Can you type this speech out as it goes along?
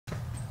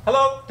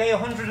Hello, day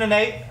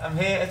 108. I'm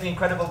here at the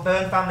incredible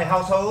Byrne family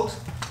household.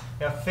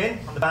 We have Finn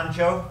on the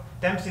banjo,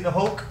 Dempsey the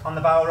Hulk on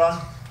the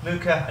bowron,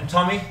 Luca and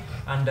Tommy,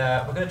 and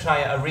we're going to try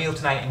a reel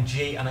tonight in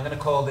G, and I'm going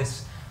to call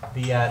this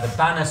the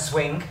Banna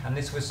swing, and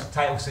this was a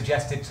title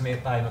suggested to me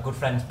by my good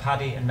friends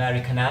Paddy and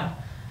Mary Cannan,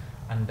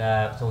 and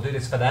so we'll do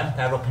this for them.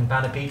 They're up in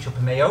Banna Beach up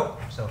in Mayo,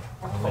 so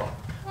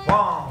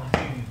 1, 2,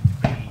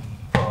 3,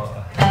 4.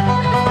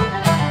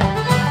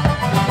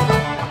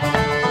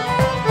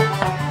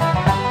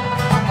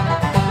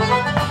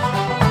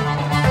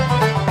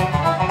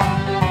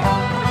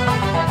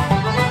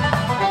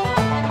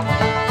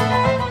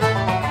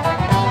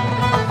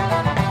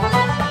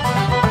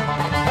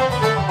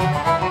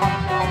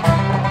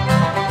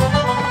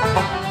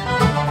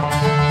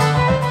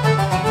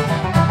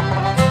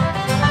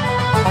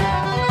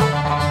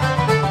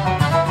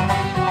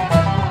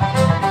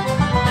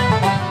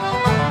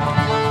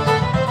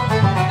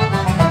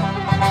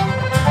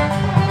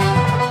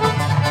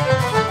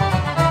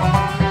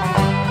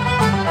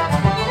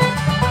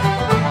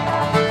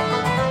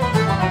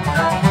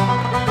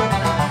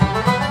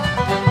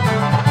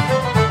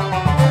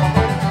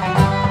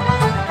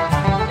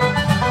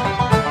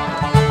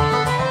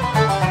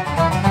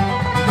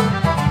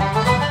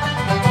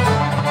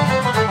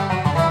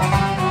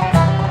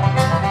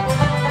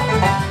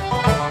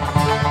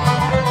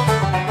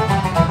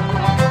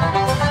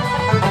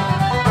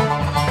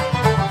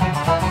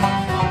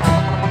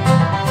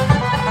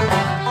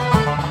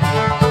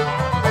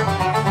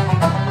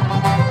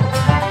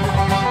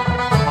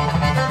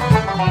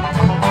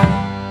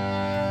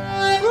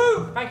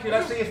 Thank you,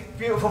 let's see your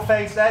beautiful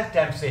face there,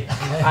 Dempsey.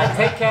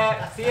 Take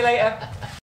care, see you later.